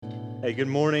Hey, good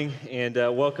morning, and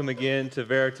welcome again to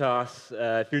Veritas.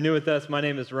 If you're new with us, my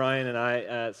name is Ryan, and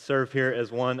I serve here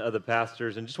as one of the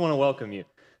pastors, and just want to welcome you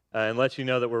and let you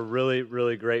know that we're really,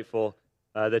 really grateful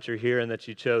that you're here and that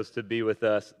you chose to be with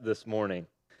us this morning.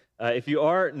 If you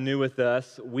are new with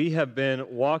us, we have been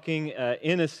walking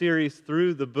in a series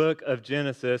through the book of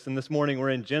Genesis, and this morning we're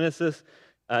in Genesis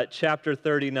chapter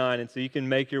 39, and so you can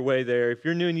make your way there. If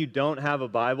you're new and you don't have a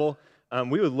Bible,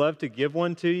 we would love to give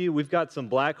one to you. We've got some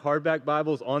black hardback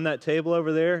Bibles on that table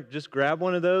over there. Just grab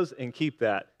one of those and keep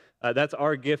that. That's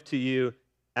our gift to you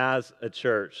as a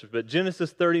church. But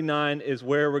Genesis 39 is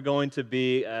where we're going to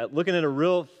be looking at a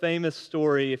real famous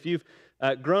story. If you've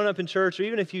grown up in church, or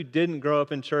even if you didn't grow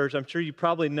up in church, I'm sure you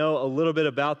probably know a little bit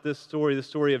about this story, the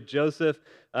story of Joseph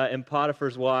and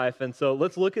Potiphar's wife. And so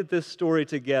let's look at this story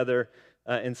together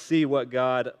and see what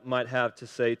God might have to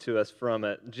say to us from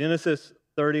it. Genesis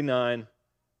 39,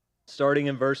 starting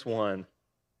in verse 1,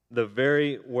 the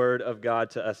very word of God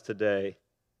to us today.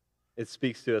 It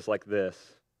speaks to us like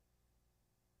this.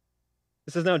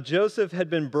 It says, "Now Joseph had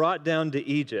been brought down to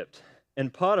Egypt,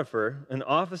 and Potiphar, an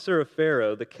officer of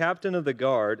Pharaoh, the captain of the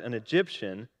guard, an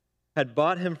Egyptian, had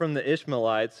bought him from the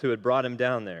Ishmaelites who had brought him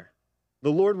down there. The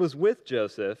Lord was with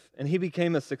Joseph, and he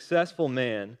became a successful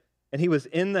man, and he was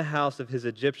in the house of his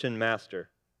Egyptian master.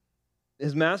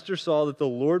 His master saw that the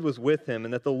Lord was with him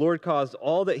and that the Lord caused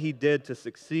all that he did to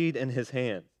succeed in his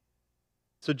hands.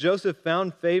 So Joseph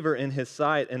found favor in his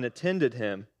sight and attended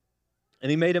him, and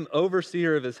he made him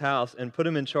overseer of his house and put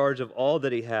him in charge of all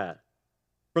that he had.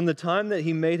 From the time that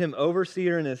he made him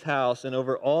overseer in his house and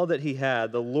over all that he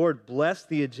had, the Lord blessed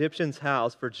the Egyptian's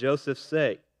house for Joseph's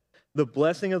sake. The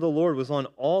blessing of the Lord was on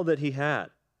all that he had,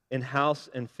 in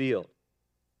house and field.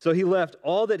 So he left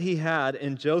all that he had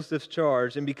in Joseph's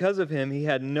charge, and because of him, he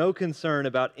had no concern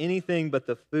about anything but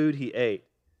the food he ate.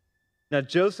 Now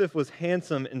Joseph was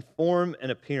handsome in form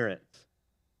and appearance.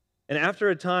 And after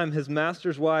a time, his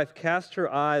master's wife cast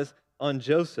her eyes on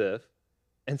Joseph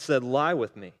and said, 'Lie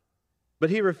with me.' But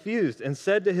he refused and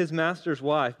said to his master's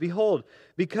wife, 'Behold,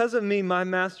 because of me, my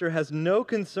master has no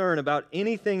concern about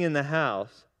anything in the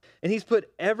house, and he's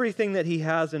put everything that he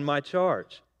has in my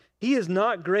charge. He is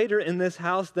not greater in this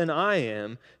house than I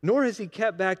am, nor has he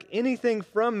kept back anything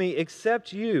from me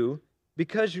except you,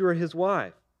 because you are his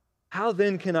wife. How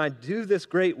then can I do this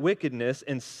great wickedness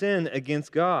and sin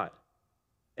against God?'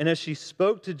 And as she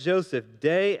spoke to Joseph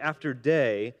day after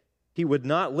day, he would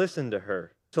not listen to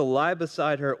her, to lie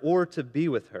beside her or to be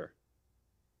with her.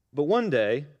 But one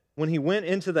day, when he went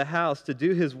into the house to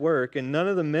do his work, and none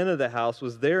of the men of the house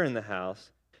was there in the house,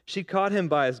 she caught him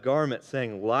by his garment,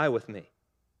 saying, 'Lie with me.'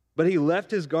 But he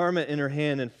left his garment in her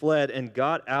hand and fled and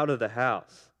got out of the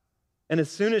house. And as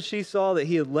soon as she saw that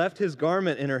he had left his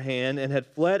garment in her hand and had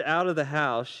fled out of the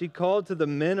house, she called to the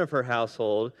men of her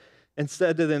household and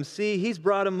said to them, 'See, he's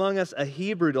brought among us a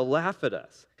Hebrew to laugh at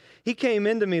us. He came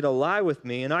in to me to lie with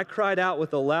me, and I cried out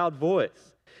with a loud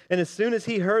voice. And as soon as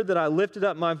he heard that I lifted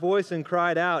up my voice and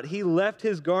cried out, he left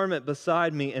his garment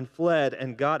beside me and fled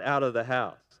and got out of the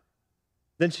house.'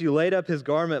 Then she laid up his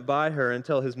garment by her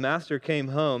until his master came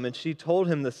home, and she told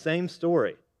him the same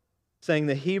story, saying,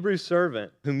 'The Hebrew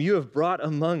servant whom you have brought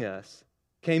among us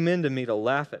came in to me to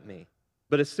laugh at me.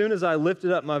 But as soon as I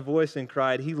lifted up my voice and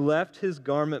cried, he left his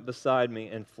garment beside me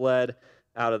and fled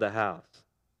out of the house.'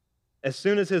 As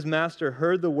soon as his master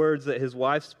heard the words that his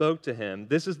wife spoke to him,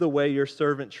 'This is the way your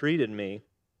servant treated me,'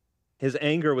 his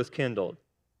anger was kindled.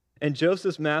 And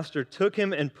Joseph's master took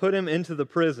him and put him into the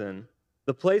prison,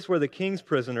 the place where the king's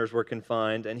prisoners were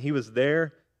confined, and he was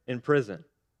there in prison.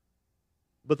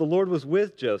 But the Lord was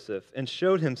with Joseph and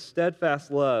showed him steadfast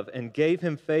love and gave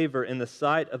him favor in the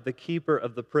sight of the keeper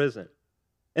of the prison.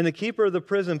 And the keeper of the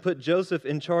prison put Joseph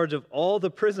in charge of all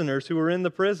the prisoners who were in the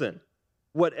prison.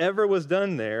 Whatever was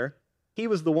done there, he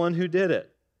was the one who did it.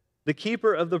 The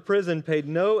keeper of the prison paid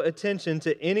no attention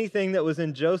to anything that was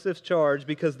in Joseph's charge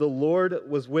because the Lord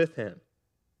was with him.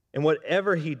 And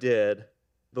whatever he did,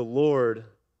 the Lord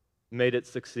made it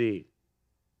succeed."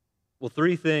 Well,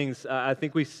 three things I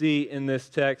think we see in this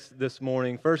text this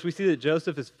morning. First, we see that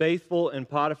Joseph is faithful in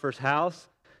Potiphar's house,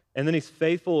 and then he's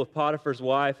faithful with Potiphar's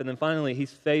wife, and then finally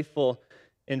he's faithful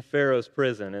in Pharaoh's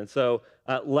prison. And so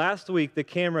last week, the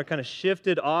camera kind of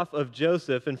shifted off of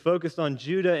Joseph and focused on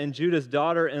Judah and Judah's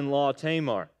daughter-in-law,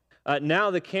 Tamar. Now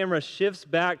the camera shifts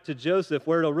back to Joseph,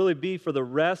 where it'll really be for the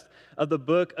rest of the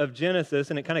book of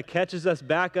Genesis, and it kind of catches us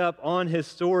back up on his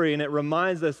story, and it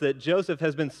reminds us that Joseph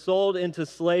has been sold into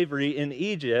slavery in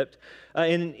Egypt.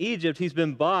 In Egypt, he's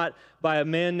been bought by a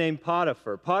man named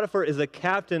Potiphar. Potiphar is a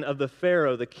captain of the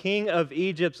Pharaoh, the king of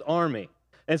Egypt's army.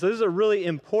 And so this is a really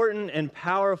important and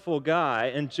powerful guy,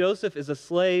 and Joseph is a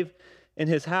slave in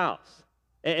his house.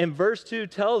 And verse 2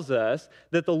 tells us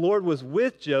that the Lord was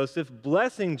with Joseph,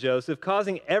 blessing Joseph,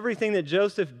 causing everything that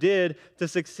Joseph did to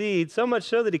succeed, so much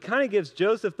so that he kind of gives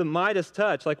Joseph the Midas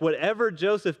touch, like whatever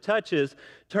Joseph touches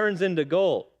turns into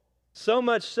gold. So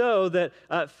much so that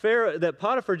that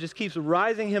Potiphar just keeps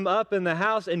rising him up in the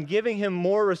house and giving him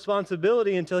more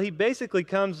responsibility until he basically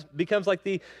becomes like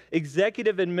the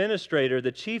executive administrator,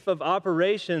 the chief of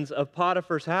operations of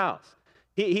Potiphar's house.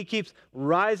 He keeps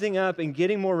rising up and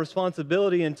getting more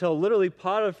responsibility until literally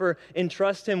Potiphar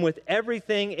entrusts him with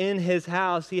everything in his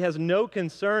house. He has no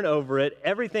concern over it,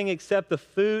 everything except the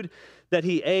food that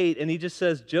he ate, and he just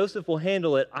says, Joseph will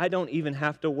handle it. I don't even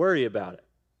have to worry about it.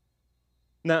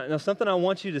 Now, something I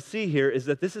want you to see here is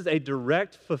that this is a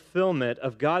direct fulfillment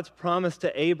of God's promise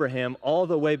to Abraham all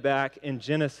the way back in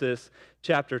Genesis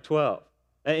chapter 12.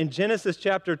 In Genesis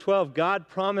chapter 12, God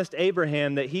promised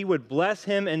Abraham that he would bless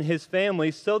him and his family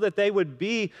so that they would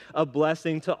be a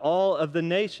blessing to all of the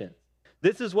nations.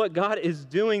 This is what God is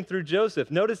doing through Joseph.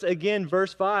 Notice again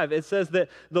verse 5. It says that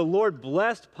the Lord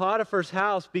blessed Potiphar's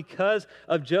house because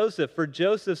of Joseph. For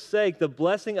Joseph's sake, the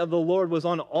blessing of the Lord was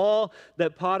on all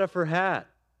that Potiphar had.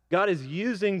 God is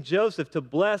using Joseph to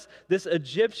bless this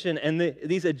Egyptian and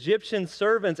these Egyptian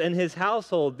servants and his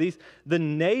household, the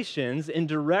nations, in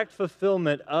direct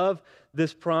fulfillment of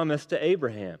this promise to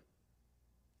Abraham.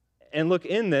 And look,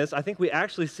 in this, I think we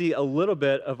actually see a little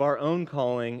bit of our own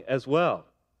calling as well.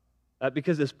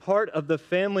 Because as part of the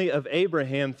family of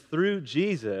Abraham through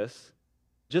Jesus,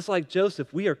 just like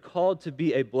Joseph, we are called to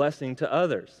be a blessing to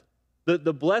others.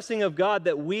 The blessing of God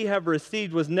that we have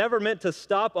received was never meant to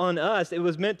stop on us. It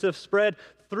was meant to spread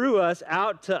through us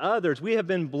out to others. We have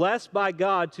been blessed by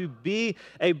God to be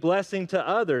a blessing to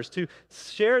others, to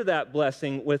share that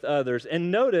blessing with others. And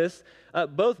notice,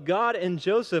 both God and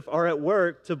Joseph are at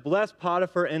work to bless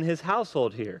Potiphar and his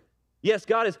household here. Yes,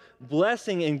 God is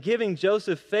blessing and giving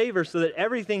Joseph favor so that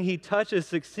everything he touches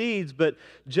succeeds, but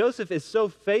Joseph is so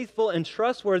faithful and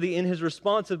trustworthy in his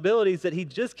responsibilities that he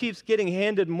just keeps getting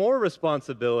handed more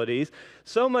responsibilities,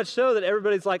 so much so that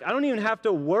everybody's like, I don't even have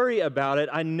to worry about it.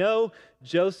 I know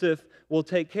Joseph will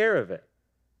take care of it.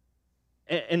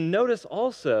 And notice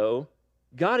also,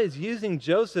 God is using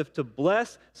Joseph to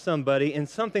bless somebody in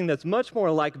something that's much more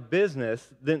like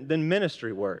business than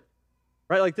ministry work.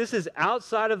 Right, like this is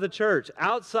outside of the church,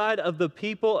 outside of the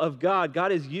people of God.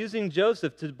 God is using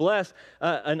Joseph to bless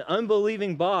an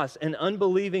unbelieving boss and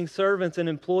unbelieving servants and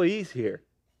employees here.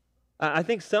 I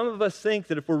think some of us think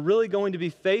that if we're really going to be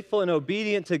faithful and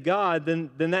obedient to God,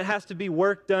 then that has to be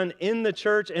work done in the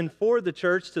church and for the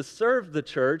church to serve the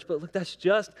church. But look, that's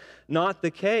just not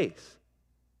the case.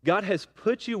 God has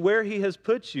put you where he has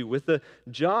put you with the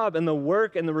job and the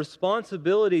work and the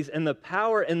responsibilities and the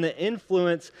power and the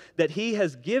influence that he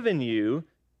has given you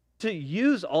to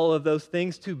use all of those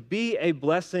things to be a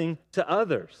blessing to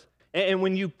others. And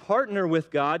when you partner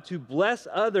with God to bless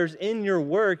others in your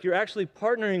work, you're actually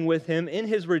partnering with him in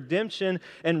his redemption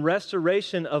and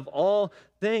restoration of all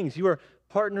things. You are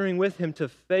partnering with him to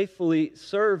faithfully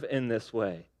serve in this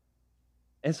way.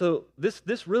 And so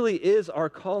this really is our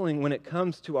calling when it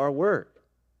comes to our work.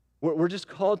 We're just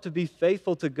called to be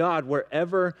faithful to God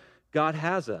wherever God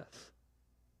has us.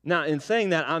 Now, in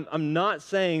saying that, I'm not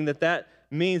saying that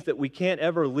means that we can't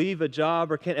ever leave a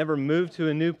job or can't ever move to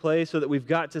a new place or that we've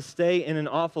got to stay in an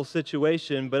awful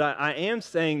situation, but I am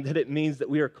saying that it means that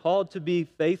we are called to be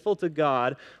faithful to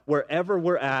God wherever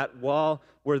we're at while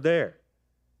we're there.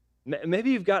 Maybe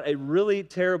you've got a really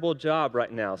terrible job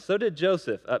right now. So did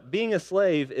Joseph. Being a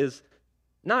slave is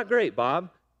not great, Bob.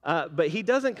 But he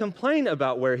doesn't complain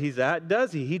about where he's at,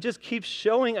 does he? He just keeps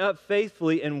showing up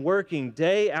faithfully and working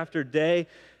day after day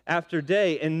after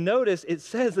day. And notice it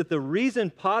says that the reason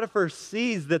Potiphar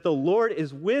sees that the Lord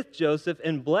is with Joseph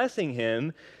and blessing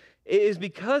him is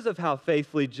because of how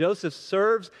faithfully Joseph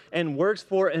serves and works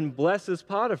for and blesses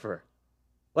Potiphar.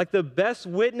 Like the best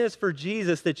witness for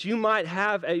Jesus that you might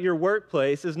have at your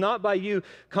workplace is not by you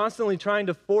constantly trying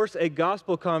to force a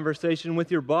gospel conversation with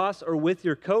your boss or with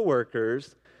your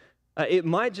coworkers. It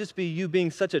might just be you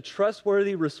being such a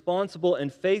trustworthy, responsible,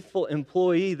 and faithful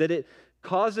employee that it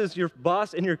causes your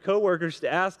boss and your coworkers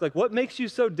to ask, like, what makes you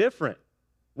so different?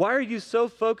 Why are you so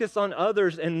focused on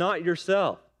others and not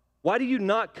yourself? Why do you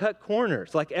not cut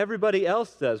corners like everybody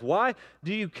else does? Why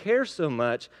do you care so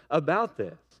much about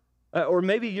this? Or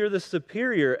maybe you're the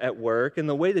superior at work, and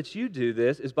the way that you do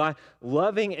this is by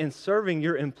loving and serving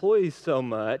your employees so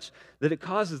much that it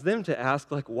causes them to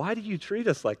ask, like, why do you treat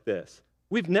us like this?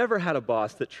 We've never had a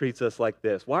boss that treats us like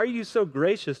this. Why are you so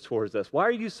gracious towards us? Why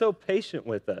are you so patient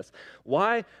with us?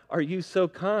 Why are you so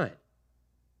kind?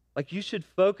 Like, you should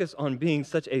focus on being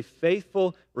such a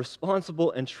faithful,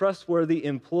 responsible, and trustworthy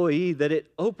employee that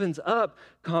it opens up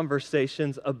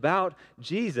conversations about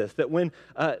Jesus. That when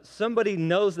somebody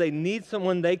knows they need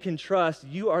someone they can trust,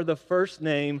 you are the first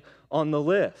name on the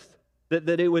list.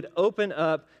 That it would open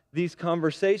up these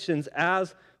conversations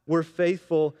as we're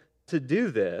faithful to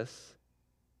do this.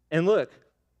 And look,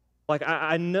 like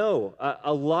I know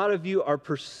a lot of you are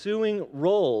pursuing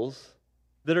roles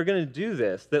that are going to do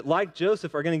this, that like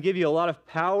Joseph are going to give you a lot of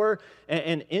power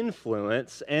and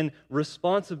influence and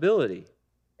responsibility.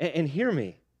 And hear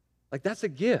me, like that's a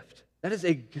gift. That is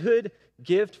a good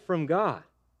gift from God.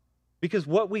 Because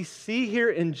what we see here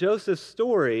in Joseph's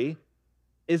story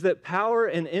is that power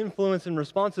and influence and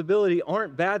responsibility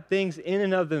aren't bad things in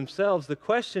and of themselves. The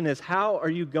question is, how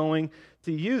are you going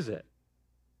to use it?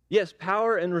 Yes,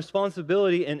 power and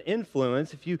responsibility and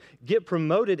influence, if you get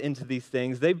promoted into these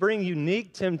things, they bring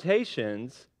unique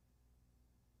temptations,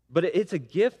 but it's a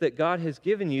gift that God has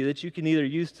given you that you can either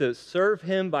use to serve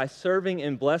Him by serving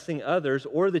and blessing others,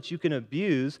 or that you can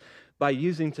abuse by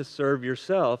using to serve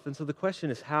yourself. And so the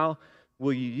question is, how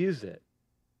will you use it?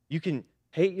 You can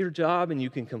hate your job and you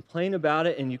can complain about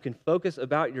it and you can focus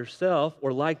about yourself,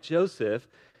 or like Joseph,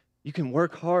 you can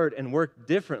work hard and work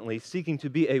differently, seeking to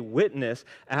be a witness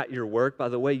at your work by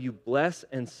the way you bless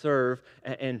and serve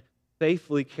and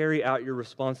faithfully carry out your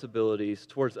responsibilities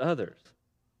towards others.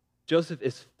 Joseph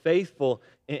is faithful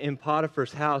in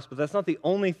Potiphar's house, but that's not the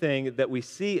only thing that we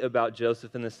see about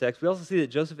Joseph in this text. We also see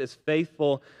that Joseph is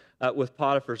faithful with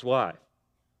Potiphar's wife.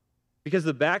 Because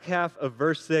the back half of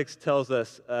verse 6 tells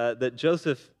us that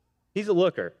Joseph, he's a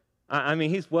looker. I mean,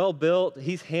 he's well built,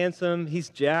 he's handsome, he's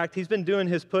jacked, he's been doing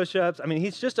his push-ups. I mean,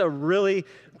 he's just a really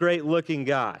great looking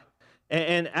guy.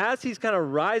 And as he's kind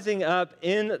of rising up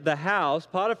in the house,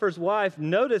 Potiphar's wife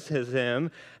notices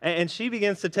him and she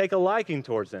begins to take a liking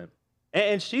towards him.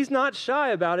 And she's not shy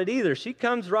about it either. She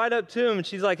comes right up to him and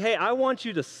she's like, hey, I want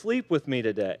you to sleep with me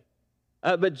today.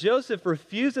 But Joseph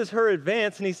refuses her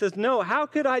advance and he says, no, how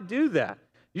could I do that?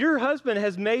 Your husband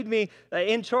has made me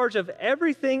in charge of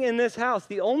everything in this house.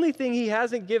 The only thing he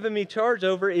hasn't given me charge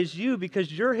over is you,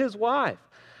 because you're his wife.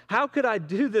 How could I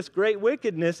do this great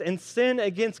wickedness and sin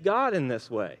against God in this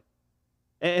way?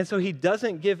 And so he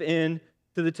doesn't give in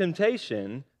to the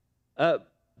temptation.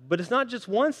 But it's not just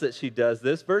once that she does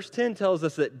this. Verse 10 tells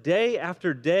us that day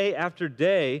after day after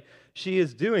day, she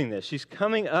is doing this. She's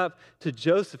coming up to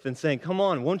Joseph and saying, come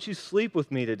on, won't you sleep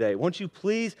with me today? Won't you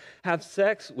please have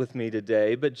sex with me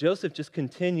today? But Joseph just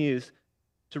continues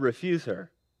to refuse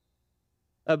her.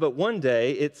 But one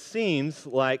day, it seems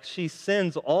like she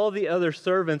sends all the other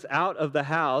servants out of the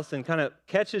house and kind of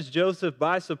catches Joseph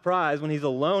by surprise when he's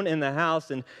alone in the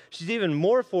house. And she's even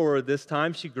more forward this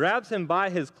time. She grabs him by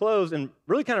his clothes and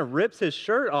really kind of rips his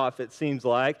shirt off, it seems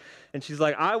like. And she's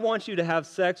like, I want you to have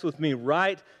sex with me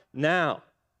right now.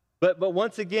 But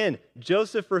once again,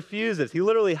 Joseph refuses. He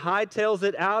literally hightails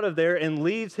it out of there and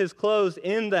leaves his clothes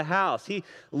in the house. He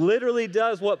literally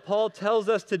does what Paul tells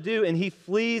us to do, and he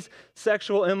flees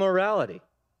sexual immorality.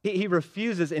 He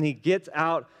refuses and he gets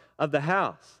out of the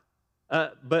house.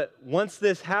 But once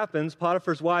this happens,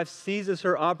 Potiphar's wife seizes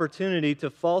her opportunity to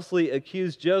falsely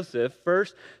accuse Joseph,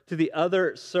 first to the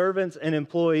other servants and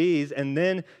employees, and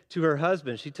then to her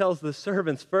husband. She tells the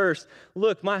servants first,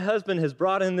 look, my husband has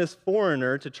brought in this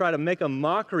foreigner to try to make a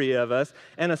mockery of us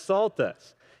and assault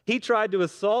us. He tried to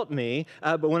assault me,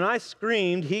 but when I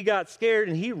screamed, he got scared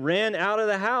and he ran out of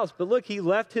the house. But look, he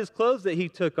left his clothes that he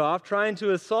took off trying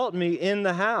to assault me in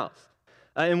the house.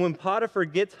 And when Potiphar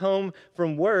gets home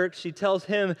from work, she tells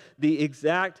him the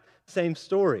exact same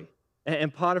story.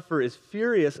 And Potiphar is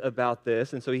furious about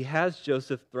this, and so he has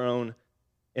Joseph thrown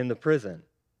in the prison.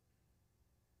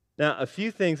 Now, a few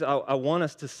things I want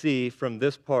us to see from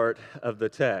this part of the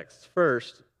text.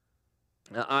 First,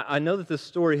 I know that this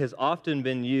story has often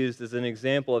been used as an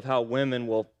example of how women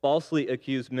will falsely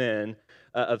accuse men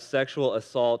of sexual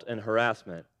assault and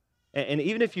harassment. And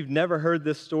even if you've never heard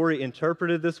this story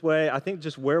interpreted this way, I think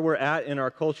just where we're at in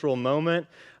our cultural moment,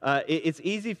 it's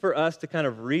easy for us to kind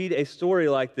of read a story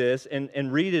like this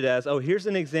and read it as, oh, here's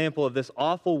an example of this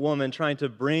awful woman trying to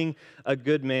bring a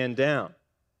good man down.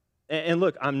 And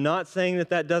look, I'm not saying that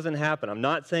that doesn't happen. I'm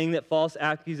not saying that false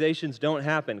accusations don't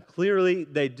happen. Clearly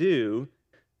they do.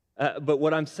 But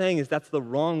what I'm saying is that's the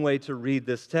wrong way to read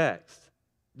this text.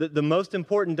 The most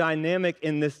important dynamic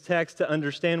in this text to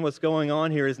understand what's going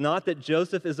on here is not that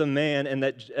Joseph is a man and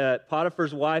that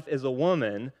Potiphar's wife is a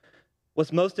woman.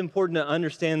 What's most important to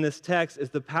understand this text is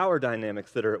the power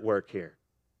dynamics that are at work here.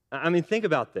 I mean, think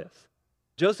about this.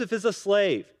 Joseph is a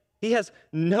slave. He has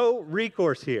no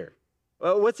recourse here.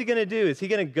 What's he going to do? Is he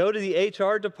going to go to the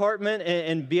HR department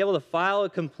and be able to file a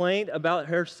complaint about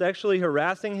her sexually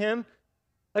harassing him?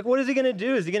 Like, what is he going to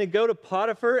do? Is he going to go to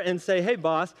Potiphar and say, hey,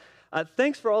 boss,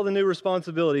 thanks for all the new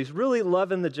responsibilities. Really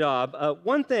loving the job.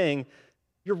 One thing,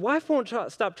 your wife won't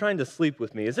stop trying to sleep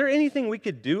with me. Is there anything we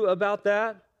could do about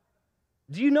that?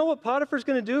 Do you know what Potiphar's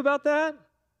going to do about that?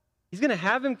 He's going to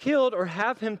have him killed or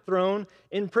have him thrown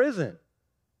in prison.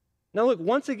 Now, look,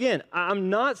 once again, I'm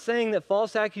not saying that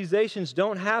false accusations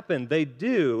don't happen. They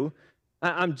do.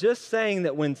 I'm just saying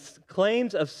that when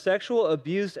claims of sexual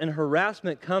abuse and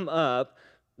harassment come up,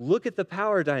 look at the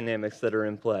power dynamics that are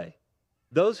in play.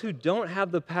 Those who don't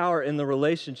have the power in the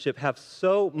relationship have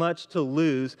so much to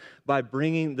lose by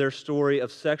bringing their story of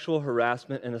sexual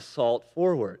harassment and assault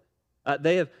forward.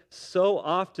 They have so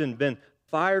often been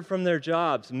fired from their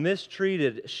jobs,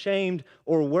 mistreated, shamed,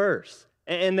 or worse.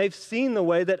 And they've seen the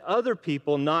way that other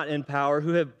people not in power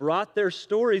who have brought their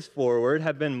stories forward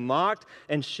have been mocked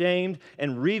and shamed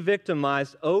and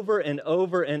re-victimized over and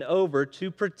over and over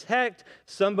to protect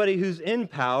somebody who's in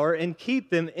power and keep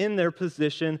them in their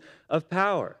position of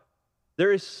power.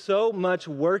 There is so much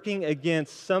working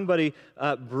against somebody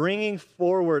bringing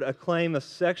forward a claim of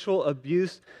sexual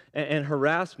abuse and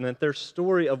harassment, their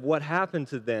story of what happened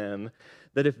to them,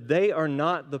 that if they are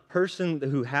not the person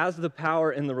who has the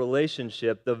power in the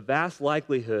relationship, the vast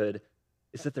likelihood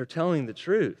is that they're telling the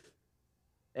truth.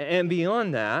 And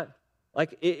beyond that,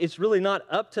 like, it's really not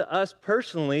up to us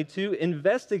personally to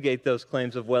investigate those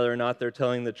claims of whether or not they're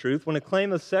telling the truth. When a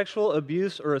claim of sexual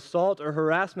abuse or assault or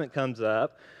harassment comes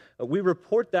up, we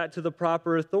report that to the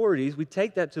proper authorities. We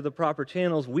take that to the proper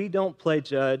channels. We don't play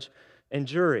judge and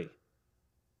jury.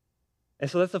 And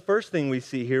so that's the first thing we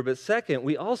see here. But second,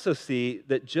 we also see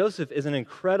that Joseph is an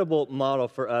incredible model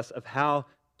for us of how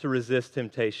to resist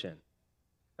temptation.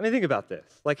 I mean, think about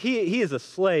this. Like, he is a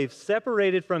slave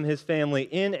separated from his family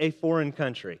in a foreign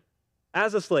country.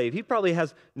 As a slave, he probably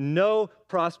has no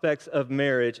prospects of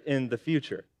marriage in the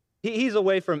future. He's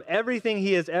away from everything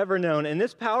he has ever known, and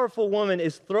this powerful woman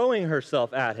is throwing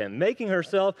herself at him, making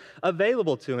herself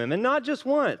available to him. And not just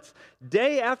once.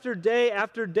 Day after day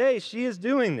after day, she is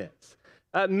doing this.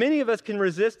 Many of us can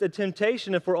resist a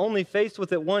temptation if we're only faced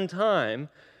with it one time,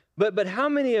 but how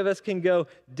many of us can go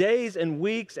days and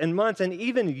weeks and months and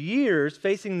even years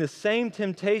facing the same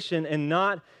temptation and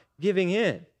not giving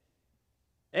in?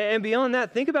 And beyond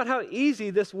that, think about how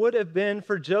easy this would have been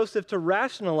for Joseph to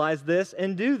rationalize this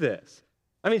and do this.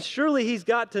 I mean, surely he's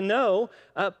got to know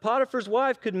Potiphar's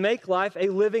wife could make life a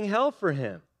living hell for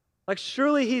him. Like,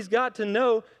 surely he's got to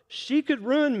know she could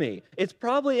ruin me. It's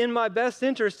probably in my best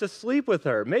interest to sleep with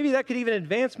her. Maybe that could even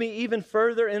advance me even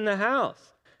further in the house.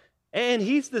 And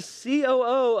he's the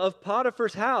COO of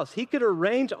Potiphar's house. He could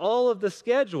arrange all of the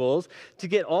schedules to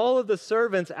get all of the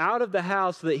servants out of the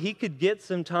house so that he could get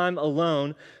some time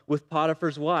alone with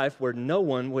Potiphar's wife where no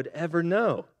one would ever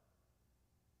know.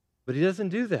 But he doesn't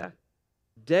do that.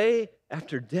 Day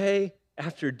after day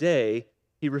after day,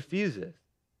 he refuses.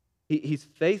 He's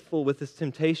faithful with his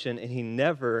temptation, and he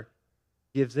never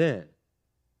gives in.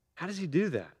 How does he do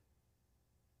that?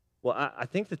 Well, I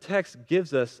think the text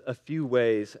gives us a few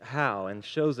ways how and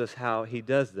shows us how he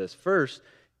does this. First,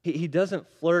 he doesn't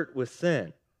flirt with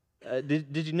sin.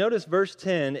 Did you notice verse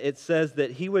 10? It says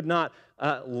that he would not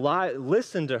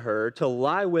listen to her, to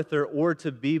lie with her, or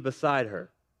to be beside her.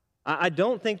 I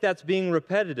don't think that's being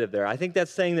repetitive there. I think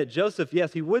that's saying that Joseph,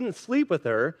 yes, he wouldn't sleep with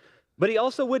her, but he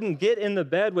also wouldn't get in the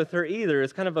bed with her either.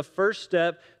 It's kind of a first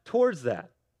step towards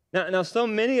that. Now, so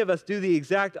many of us do the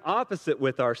exact opposite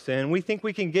with our sin. We think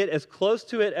we can get as close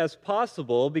to it as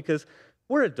possible because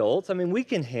we're adults. I mean, we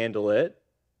can handle it.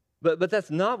 But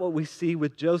that's not what we see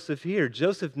with Joseph here.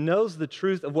 Joseph knows the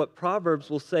truth of what Proverbs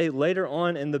will say later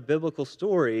on in the biblical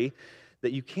story,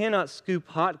 that you cannot scoop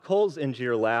hot coals into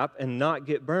your lap and not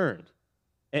get burned.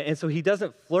 And so he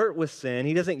doesn't flirt with sin.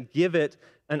 He doesn't give it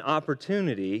an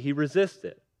opportunity. He resists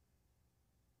it.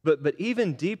 But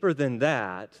even deeper than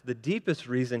that, the deepest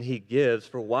reason he gives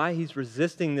for why he's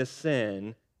resisting this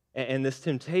sin and this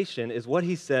temptation is what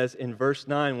he says in verse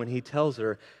 9 when he tells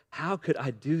her, how could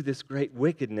I do this great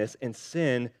wickedness and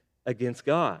sin against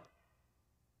God?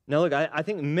 Now look, I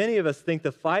think many of us think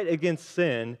the fight against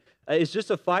sin is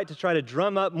just a fight to try to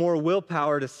drum up more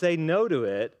willpower to say no to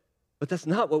it, but that's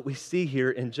not what we see here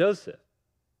in Joseph.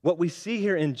 What we see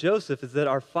here in Joseph is that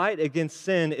our fight against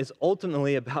sin is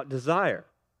ultimately about desire.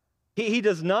 He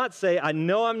does not say, I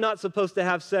know I'm not supposed to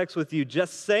have sex with you.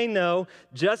 Just say no,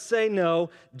 just say no,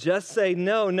 just say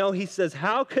no. No, he says,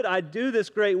 how could I do this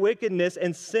great wickedness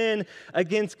and sin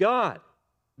against God?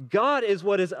 God is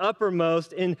what is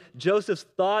uppermost in Joseph's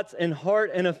thoughts and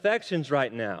heart and affections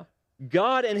right now.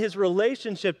 God and his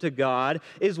relationship to God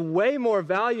is way more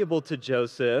valuable to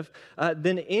Joseph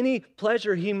than any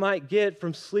pleasure he might get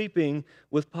from sleeping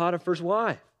with Potiphar's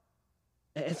wife.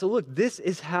 And so look, this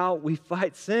is how we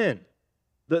fight sin.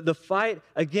 The fight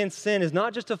against sin is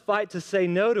not just a fight to say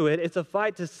no to it, it's a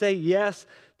fight to say yes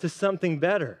to something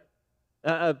better.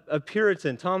 A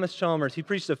Puritan, Thomas Chalmers, he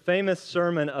preached a famous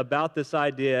sermon about this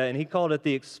idea, and he called it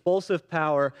the expulsive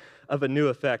power of a new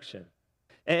affection.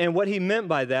 And what he meant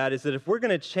by that is that if we're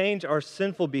going to change our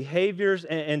sinful behaviors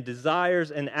and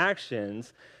desires and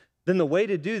actions, then the way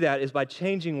to do that is by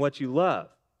changing what you love.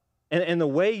 And the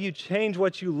way you change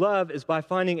what you love is by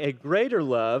finding a greater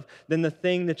love than the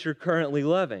thing that you're currently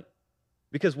loving.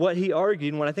 Because what he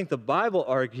argued, and what I think the Bible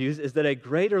argues, is that a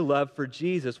greater love for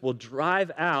Jesus will drive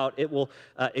out, it will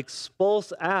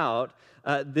expulse out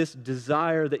this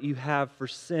desire that you have for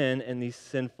sin and these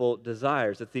sinful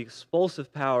desires. It's the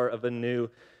expulsive power of a new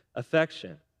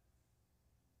affection.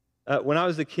 When I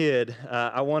was a kid,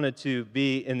 I wanted to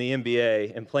be in the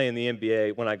NBA and play in the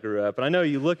NBA when I grew up. And I know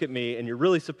you look at me and you're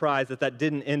really surprised that that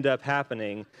didn't end up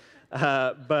happening.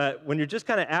 But when you're just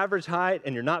kind of average height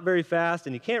and you're not very fast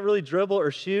and you can't really dribble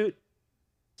or shoot,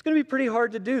 it's going to be pretty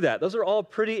hard to do that. Those are all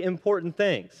pretty important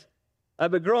things.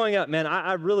 But growing up, man,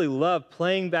 I really loved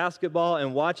playing basketball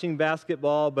and watching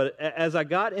basketball. But as I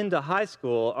got into high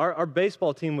school, our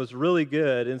baseball team was really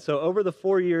good. And so over the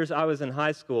 4 years I was in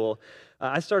high school,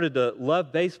 I started to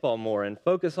love baseball more and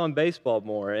focus on baseball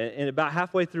more. And about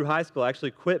halfway through high school, I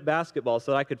actually quit basketball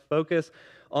so that I could focus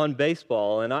on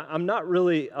baseball. And I'm not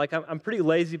really, I'm pretty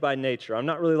lazy by nature. I'm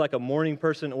not really like a morning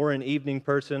person or an evening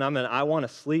person. I'm an I want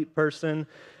to sleep person.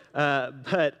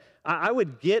 But I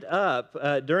would get up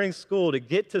during school to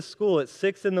get to school at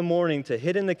 6 in the morning to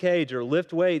hit in the cage or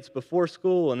lift weights before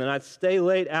school, and then I'd stay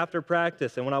late after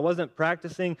practice. And when I wasn't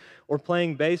practicing or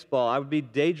playing baseball, I would be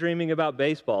daydreaming about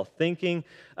baseball, thinking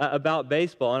about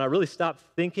baseball, and I really stopped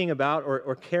thinking about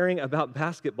or caring about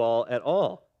basketball at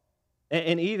all.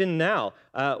 And even now,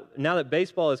 now that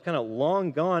baseball is kind of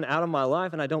long gone out of my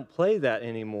life and I don't play that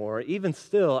anymore, even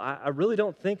still, I really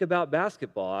don't think about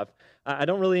basketball. I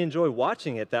don't really enjoy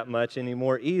watching it that much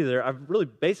anymore either. I've really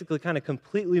basically kind of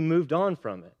completely moved on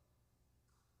from it.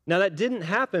 Now, that didn't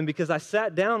happen because I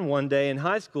sat down one day in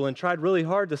high school and tried really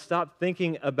hard to stop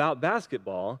thinking about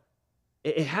basketball.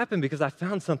 It happened because I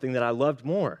found something that I loved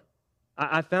more.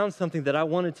 I found something that I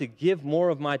wanted to give more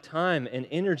of my time and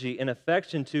energy and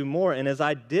affection to more. And as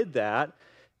I did that,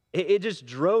 it just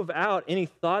drove out any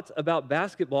thoughts about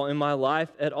basketball in my life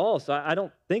at all. So I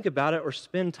don't think about it or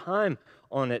spend time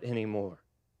on it anymore.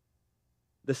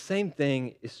 The same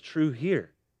thing is true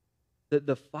here. That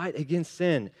the fight against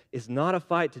sin is not a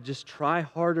fight to just try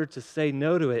harder to say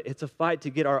no to it. It's a fight to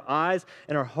get our eyes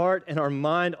and our heart and our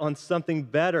mind on something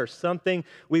better, something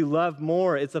we love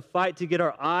more. It's a fight to get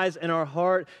our eyes and our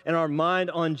heart and our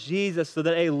mind on Jesus so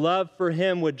that a love for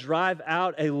him would drive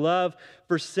out a love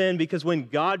for sin. Because when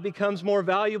God becomes more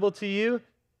valuable to you,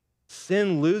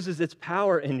 sin loses its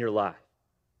power in your life.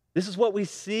 This is what we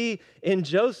see in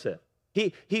Joseph.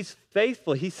 He's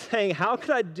faithful. He's saying, how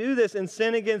could I do this and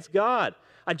sin against God?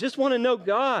 I just want to know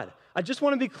God. I just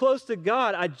want to be close to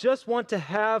God. I just want to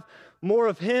have more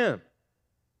of him.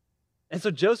 And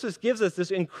so Joseph gives us this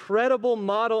incredible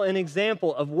model and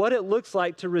example of what it looks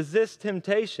like to resist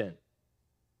temptation.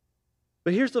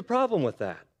 But here's the problem with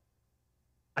that.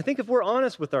 I think if we're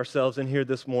honest with ourselves in here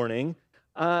this morning,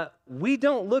 we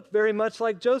don't look very much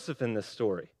like Joseph in this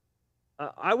story.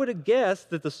 I would have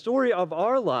guessed that the story of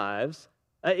our lives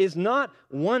is not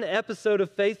one episode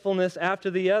of faithfulness after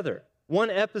the other,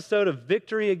 one episode of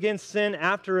victory against sin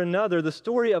after another. The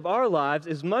story of our lives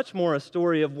is much more a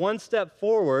story of one step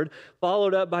forward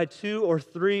followed up by 2 or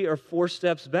 3 or 4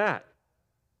 steps back.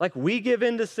 Like we give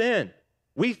in to sin.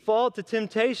 We fall to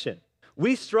temptation.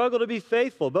 We struggle to be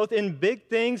faithful, both in big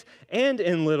things and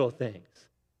in little things.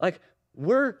 Like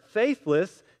we're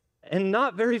faithless and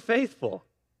not very faithful.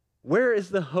 Where is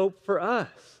the hope for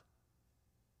us?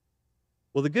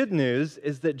 Well, the good news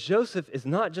is that Joseph is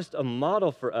not just a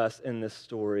model for us in this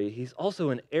story. He's also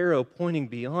an arrow pointing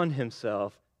beyond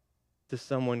himself to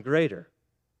someone greater.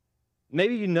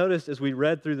 Maybe you noticed as we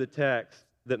read through the text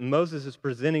that Moses is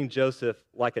presenting Joseph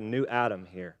like a new Adam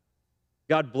here.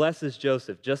 God blesses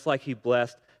Joseph just like he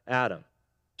blessed Adam.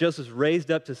 Joseph's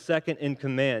raised up to second in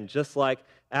command just like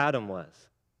Adam was.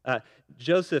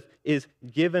 Joseph is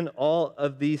given all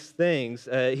of these things.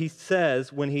 He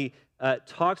says when he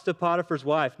talks to Potiphar's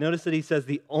wife, notice that he says,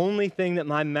 the only thing that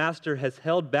my master has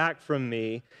held back from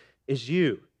me is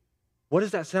you. What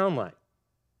does that sound like?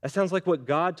 That sounds like what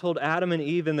God told Adam and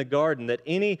Eve in the garden, that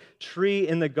any tree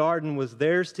in the garden was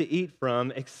theirs to eat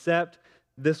from except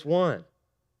this one.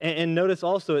 And notice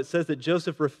also it says that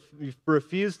Joseph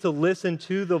refused to listen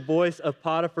to the voice of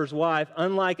Potiphar's wife,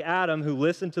 unlike Adam, who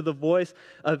listened to the voice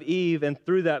of Eve and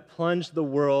through that plunged the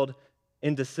world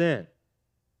into sin.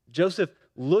 Joseph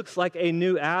looks like a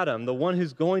new Adam, the one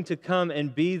who's going to come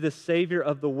and be the Savior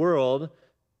of the world,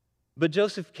 but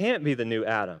Joseph can't be the new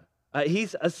Adam.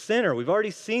 He's a sinner. We've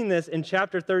already seen this in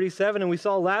chapter 37, and we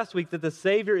saw last week that the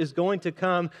Savior is going to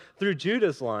come through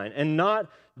Judah's line and not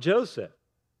Joseph.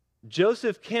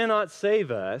 Joseph cannot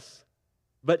save us,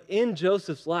 but in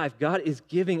Joseph's life, God is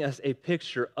giving us a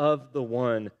picture of the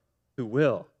one who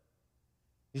will.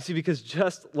 You see, because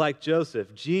just like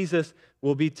Joseph, Jesus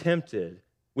will be tempted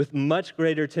with much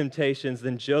greater temptations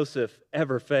than Joseph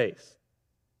ever faced.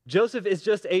 Joseph is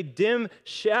just a dim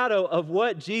shadow of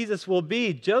what Jesus will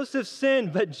be. Joseph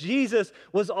sinned, but Jesus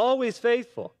was always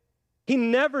faithful. He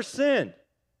never sinned,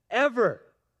 ever.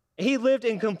 He lived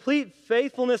in complete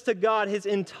faithfulness to God his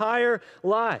entire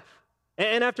life.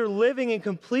 And after living in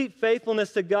complete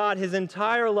faithfulness to God his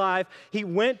entire life, he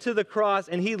went to the cross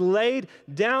and he laid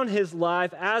down his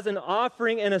life as an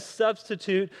offering and a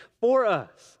substitute for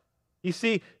us. You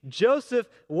see, Joseph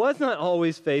was not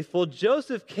always faithful.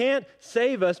 Joseph can't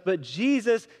save us, but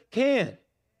Jesus can.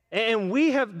 And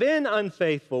we have been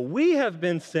unfaithful. We have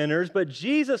been sinners, but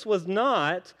Jesus was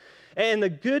not. And the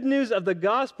good news of the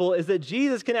gospel is that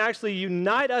Jesus can actually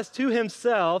unite us to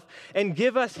himself and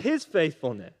give us his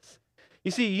faithfulness. You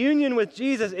see, union with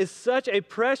Jesus is such a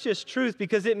precious truth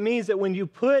because it means that when you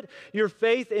put your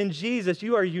faith in Jesus,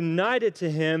 you are united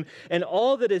to him and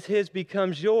all that is his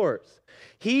becomes yours.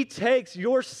 He takes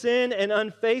your sin and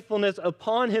unfaithfulness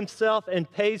upon himself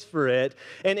and pays for it,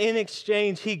 and in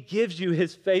exchange, he gives you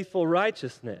his faithful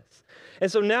righteousness.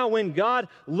 And so now when God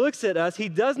looks at us, he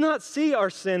does not see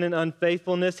our sin and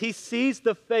unfaithfulness. He sees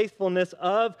the faithfulness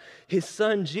of his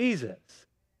son, Jesus.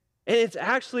 And it's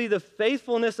actually the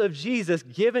faithfulness of Jesus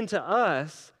given to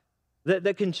us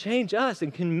that can change us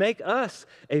and can make us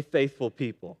a faithful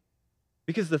people.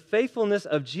 Because the faithfulness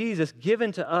of Jesus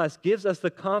given to us gives us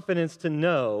the confidence to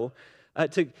know,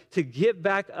 to get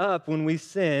back up when we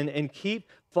sin and keep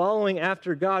following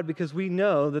after God because we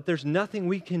know that there's nothing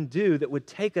we can do that would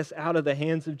take us out of the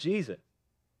hands of Jesus.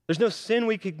 There's no sin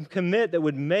we can commit that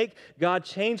would make God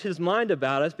change his mind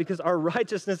about us because our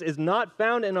righteousness is not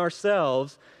found in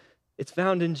ourselves, it's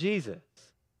found in Jesus.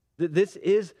 This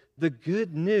is the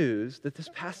good news that this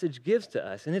passage gives to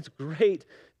us, and it's great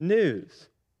news.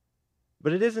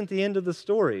 But it isn't the end of the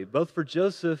story, both for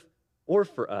Joseph or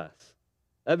for us.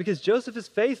 Because Joseph is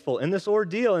faithful in this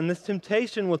ordeal, in this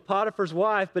temptation with Potiphar's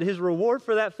wife, but his reward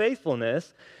for that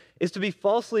faithfulness is to be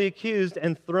falsely accused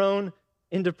and thrown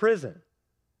into prison.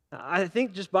 I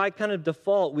think just by kind of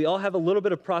default, we all have a little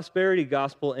bit of prosperity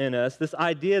gospel in us, this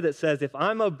idea that says if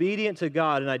I'm obedient to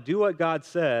God and I do what God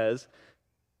says,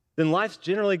 then life's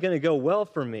generally going to go well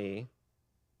for me.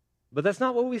 But that's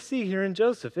not what we see here in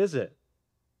Joseph, is it?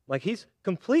 Like he's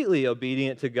completely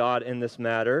obedient to God in this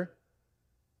matter,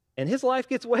 and his life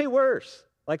gets way worse.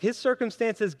 Like his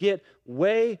circumstances get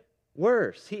way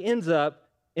worse. He ends up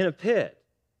in a pit.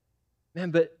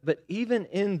 Man, but even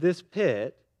in this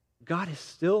pit, God is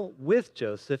still with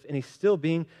Joseph, and he's still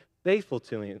being faithful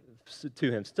to him,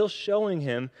 still showing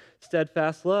him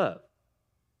steadfast love.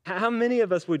 How many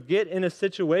of us would get in a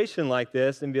situation like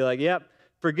this and be like, yep,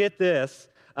 forget this.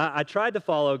 I tried to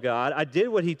follow God. I did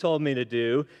what he told me to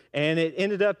do, and it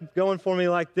ended up going for me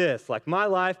like this. Like, my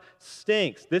life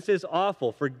stinks. This is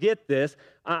awful. Forget this.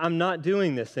 I'm not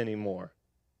doing this anymore.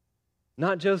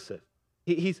 Not Joseph.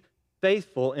 He's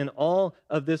faithful in all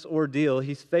of this ordeal.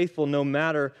 He's faithful no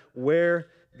matter where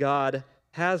God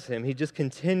has him. He just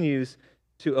continues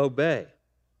to obey.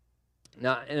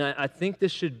 Now, and I think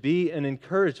this should be an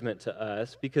encouragement to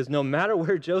us because no matter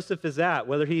where Joseph is at,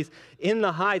 whether he's in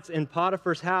the heights in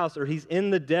Potiphar's house or he's in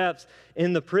the depths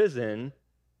in the prison,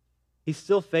 he's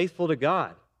still faithful to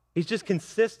God. He's just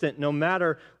consistent no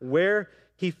matter where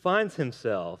he finds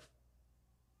himself.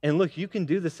 And look, you can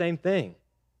do the same thing.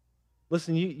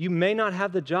 Listen, you may not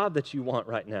have the job that you want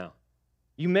right now.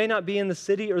 You may not be in the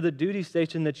city or the duty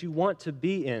station that you want to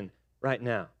be in right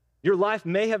now. Your life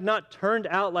may have not turned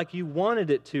out like you wanted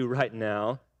it to right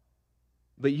now,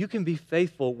 but you can be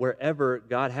faithful wherever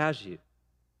God has you.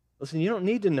 Listen, you don't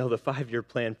need to know the 5-year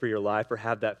plan for your life or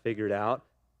have that figured out.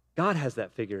 God has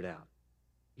that figured out.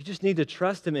 You just need to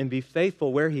trust him and be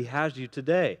faithful where he has you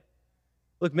today.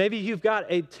 Look, maybe you've got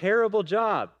a terrible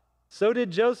job. So did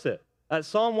Joseph.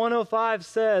 Psalm 105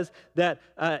 says that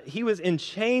he was in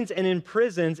chains and in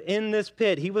prisons in this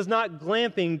pit. He was not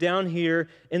glamping down here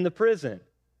in the prison.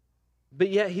 But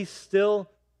yet he's still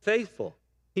faithful.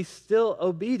 He's still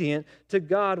obedient to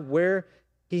God where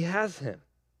he has him.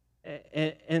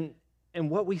 And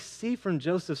what we see from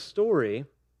Joseph's story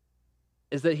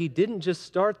is that he didn't just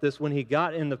start this when he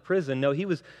got in the prison. No, he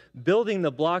was building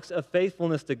the blocks of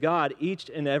faithfulness to God each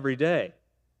and every day.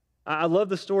 I love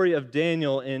the story of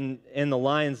Daniel in the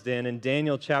lion's den in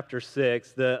Daniel chapter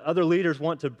 6. The other leaders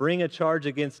want to bring a charge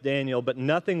against Daniel, but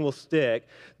nothing will stick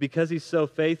because he's so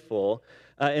faithful.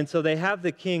 And so they have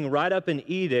the king write up an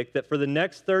edict that for the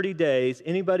next 30 days,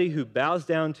 anybody who bows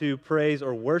down to, prays,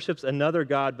 or worships another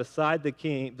god besides the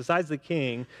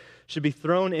king should be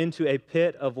thrown into a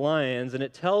pit of lions. And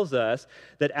it tells us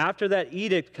that after that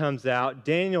edict comes out,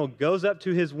 Daniel goes up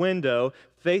to his window,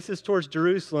 faces towards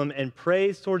Jerusalem, and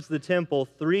prays towards the temple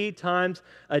 3 times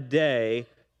a day,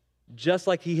 just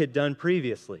like he had done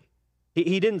previously.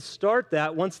 He didn't start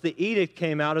that once the edict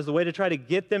came out as a way to try to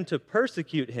get them to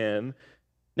persecute him.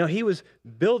 No, he was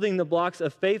building the blocks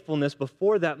of faithfulness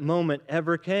before that moment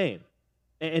ever came.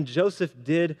 And Joseph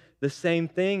did the same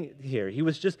thing here. He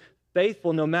was just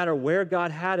faithful no matter where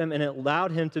God had him, and it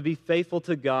allowed him to be faithful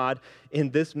to God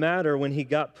in this matter when he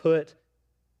got put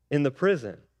in the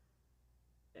prison.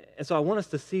 And so I want us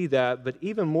to see that, but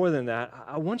even more than that,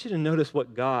 I want you to notice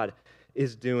what God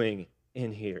is doing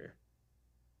in here.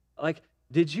 Like,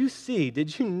 did you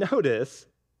notice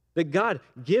that God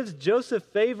gives Joseph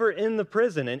favor in the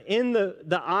prison and in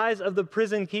the eyes of the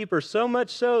prison keeper, so much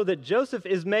so that Joseph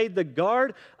is made the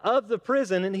guard of the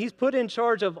prison and he's put in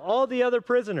charge of all the other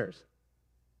prisoners.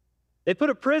 They put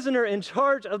a prisoner in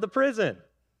charge of the prison.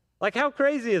 Like, how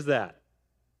crazy is that?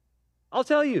 I'll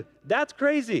tell you, that's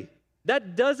crazy.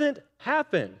 That doesn't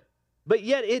happen. But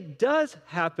yet it does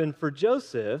happen for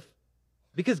Joseph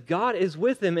because God is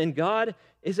with him and God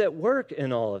is at work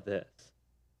in all of this.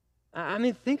 I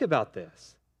mean, think about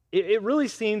this. It really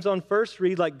seems on first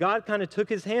read like God kind of took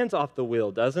his hands off the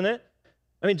wheel, doesn't it?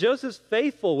 I mean, Joseph's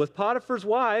faithful with Potiphar's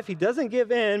wife. He doesn't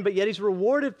give in, but yet he's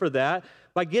rewarded for that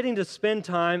by getting to spend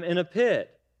time in a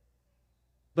pit.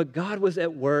 But God was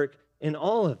at work in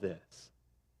all of this.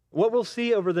 What we'll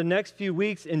see over the next few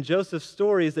weeks in Joseph's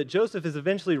story is that Joseph is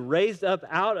eventually raised up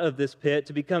out of this pit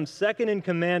to become second in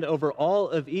command over all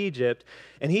of Egypt,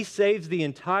 and he saves the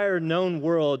entire known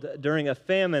world during a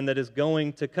famine that is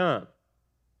going to come.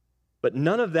 But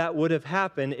none of that would have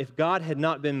happened if God had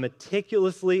not been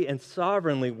meticulously and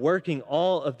sovereignly working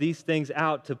all of these things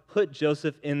out to put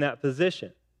Joseph in that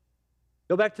position.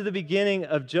 Go back to the beginning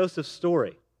of Joseph's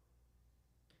story.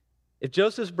 If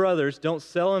Joseph's brothers don't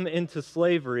sell him into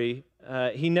slavery,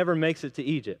 he never makes it to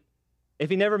Egypt. If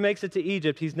he never makes it to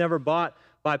Egypt, he's never bought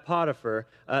by Potiphar,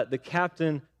 the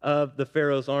captain of the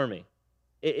Pharaoh's army.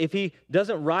 If he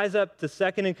doesn't rise up to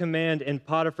second in command in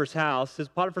Potiphar's house,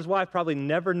 Potiphar's wife probably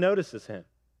never notices him.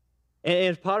 And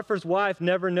if Potiphar's wife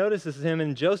never notices him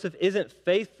and Joseph isn't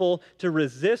faithful to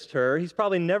resist her, he's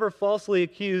probably never falsely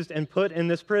accused and put in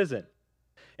this prison.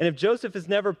 And if Joseph is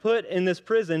never put in this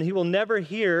prison, he will never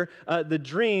hear the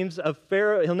dreams of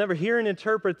Pharaoh. He'll never hear and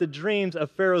interpret the dreams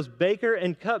of Pharaoh's baker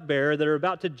and cupbearer that are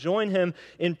about to join him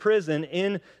in prison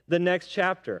in the next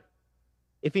chapter.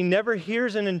 If he never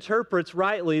hears and interprets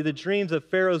rightly the dreams of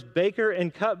Pharaoh's baker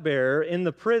and cupbearer in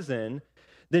the prison,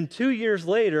 then 2 years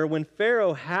later, when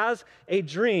Pharaoh has a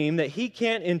dream that he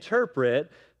can't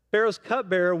interpret, Pharaoh's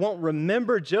cupbearer won't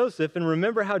remember Joseph and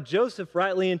remember how Joseph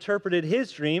rightly interpreted his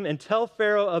dream and tell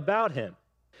Pharaoh about him.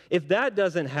 If that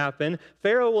doesn't happen,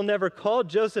 Pharaoh will never call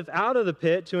Joseph out of the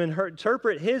pit to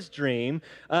interpret his dream.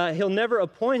 He'll never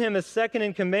appoint him as second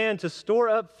in command to store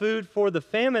up food for the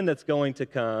famine that's going to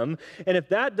come. And if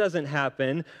that doesn't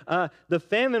happen, the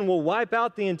famine will wipe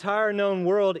out the entire known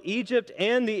world. Egypt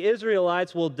and the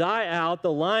Israelites will die out.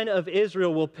 The line of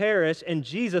Israel will perish, and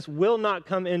Jesus will not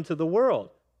come into the world.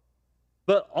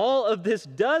 But all of this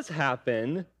does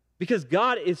happen because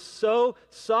God is so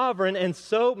sovereign and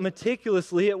so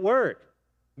meticulously at work.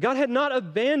 God had not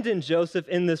abandoned Joseph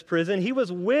in this prison. He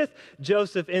was with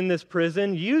Joseph in this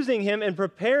prison, using him and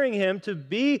preparing him to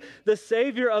be the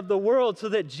Savior of the world so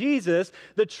that Jesus,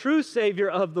 the true Savior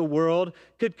of the world,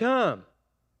 could come.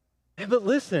 But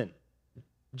listen,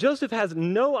 Joseph has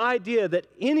no idea that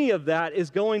any of that is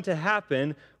going to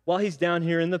happen while he's down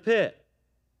here in the pit.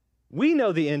 We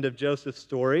know the end of Joseph's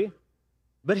story,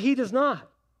 but he does not.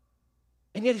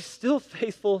 And yet he's still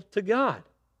faithful to God.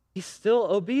 He's still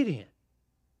obedient.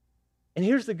 And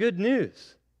here's the good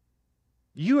news.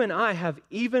 You and I have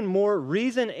even more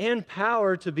reason and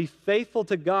power to be faithful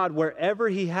to God wherever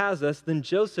he has us than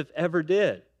Joseph ever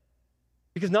did.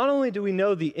 Because not only do we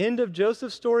know the end of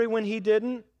Joseph's story when he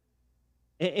didn't,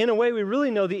 in a way we really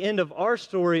know the end of our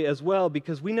story as well,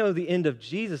 because we know the end of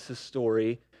Jesus'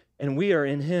 story and we are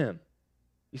in him.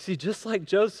 You see, just like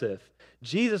Joseph,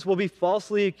 Jesus will be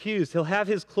falsely accused. He'll have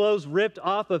his clothes ripped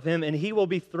off of him and he will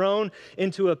be thrown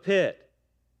into a pit.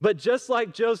 But just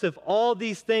like Joseph, all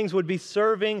these things would be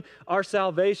serving our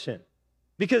salvation.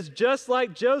 Because just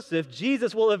like Joseph,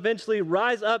 Jesus will eventually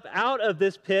rise up out of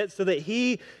this pit so that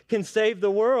he can save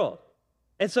the world.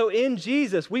 And so in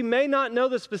Jesus, we may not know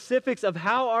the specifics of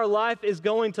how our life is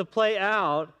going to play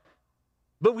out,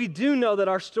 but we do know that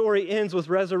our story ends with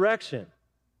resurrection.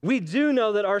 We do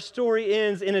know that our story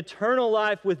ends in eternal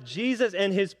life with Jesus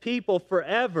and his people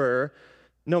forever,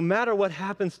 no matter what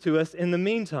happens to us in the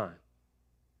meantime.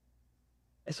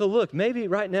 And so look, maybe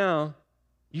right now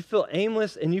you feel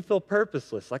aimless and you feel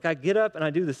purposeless. Like I get up and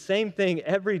I do the same thing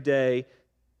every day,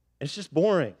 and it's just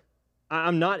boring.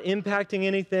 I'm not impacting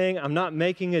anything. I'm not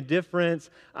making a difference.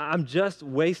 I'm just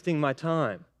wasting my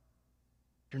time.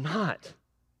 You're not.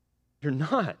 You're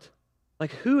not.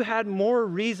 Like, who had more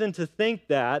reason to think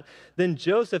that than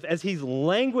Joseph as he's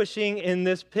languishing in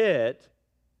this pit,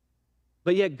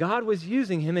 but yet God was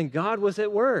using him and God was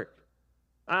at work.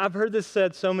 I've heard this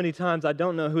said so many times, I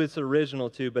don't know who it's original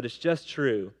to, but it's just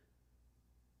true.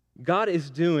 God is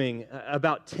doing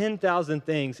about 10,000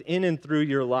 things in and through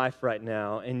your life right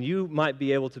now, and you might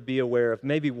be able to be aware of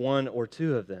maybe one or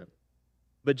two of them.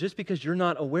 But just because you're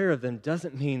not aware of them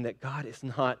doesn't mean that God is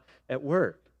not at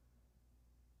work.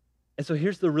 And so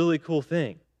here's the really cool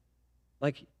thing.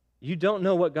 Like, you don't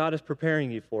know what God is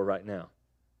preparing you for right now.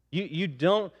 You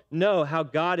don't know how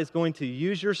God is going to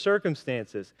use your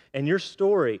circumstances and your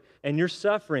story and your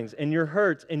sufferings and your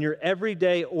hurts and your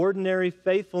everyday ordinary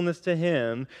faithfulness to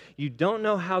him. You don't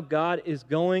know how God is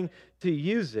going to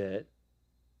use it,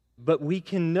 but we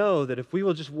can know that if we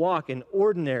will just walk in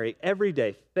ordinary,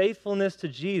 everyday faithfulness to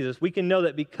Jesus, we can know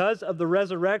that because of the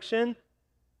resurrection,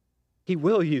 he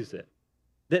will use it.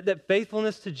 That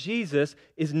faithfulness to Jesus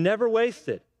is never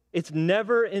wasted. It's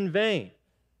never in vain.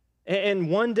 And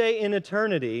one day in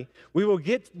eternity, we will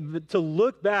get to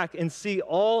look back and see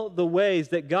all the ways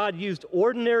that God used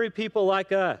ordinary people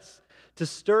like us to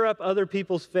stir up other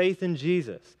people's faith in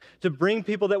Jesus, to bring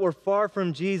people that were far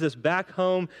from Jesus back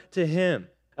home to him,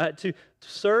 to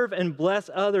serve and bless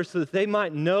others so that they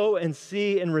might know and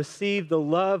see and receive the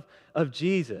love of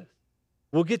Jesus.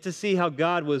 We'll get to see how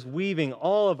God was weaving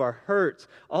all of our hurts,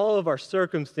 all of our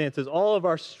circumstances, all of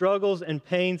our struggles and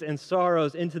pains and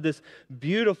sorrows into this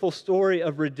beautiful story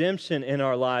of redemption in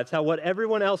our lives. How what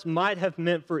everyone else might have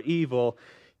meant for evil,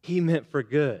 he meant for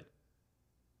good.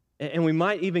 And we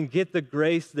might even get the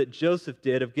grace that Joseph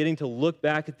did of getting to look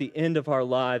back at the end of our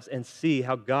lives and see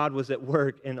how God was at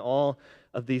work in all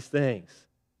of these things.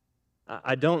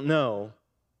 I don't know,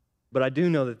 but I do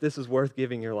know that this is worth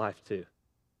giving your life to.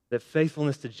 That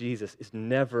faithfulness to Jesus is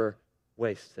never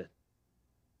wasted.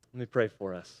 Let me pray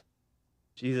for us.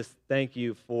 Jesus, thank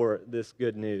you for this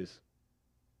good news.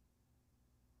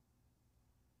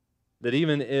 That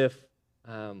even if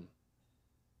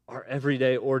our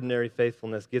everyday, ordinary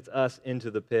faithfulness gets us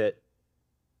into the pit,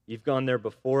 you've gone there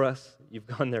before us, you've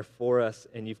gone there for us,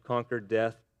 and you've conquered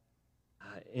death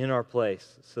in our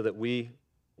place so that we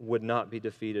would not be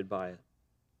defeated by it.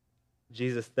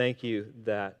 Jesus, thank you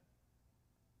that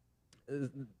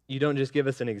you don't just give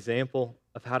us an example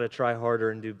of how to try harder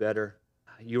and do better.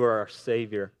 You are our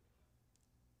Savior,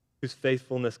 whose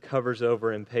faithfulness covers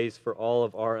over and pays for all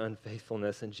of our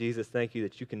unfaithfulness. And Jesus, thank you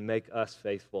that you can make us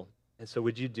faithful. And so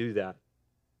would you do that?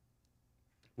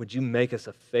 Would you make us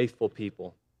a faithful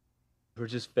people who are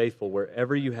just faithful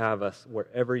wherever you have us,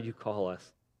 wherever you call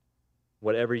us,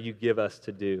 whatever you give us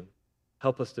to do.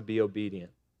 Help us to be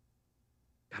obedient.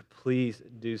 God, please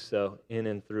do so in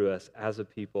and through us as a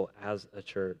people, as a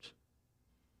church.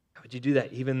 Would you do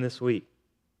that even this week?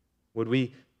 Would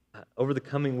we, over the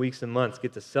coming weeks and months,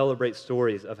 get to celebrate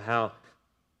stories of how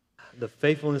the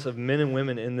faithfulness of men and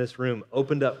women in this room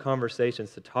opened up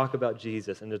conversations to talk about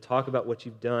Jesus and to talk about what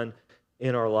you've done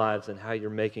in our lives and how you're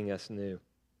making us new?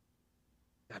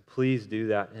 God, please do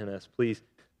that in us. Please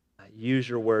use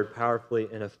your word powerfully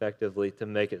and effectively to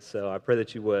make it so. I pray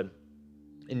that you would.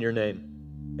 In your name.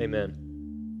 Amen.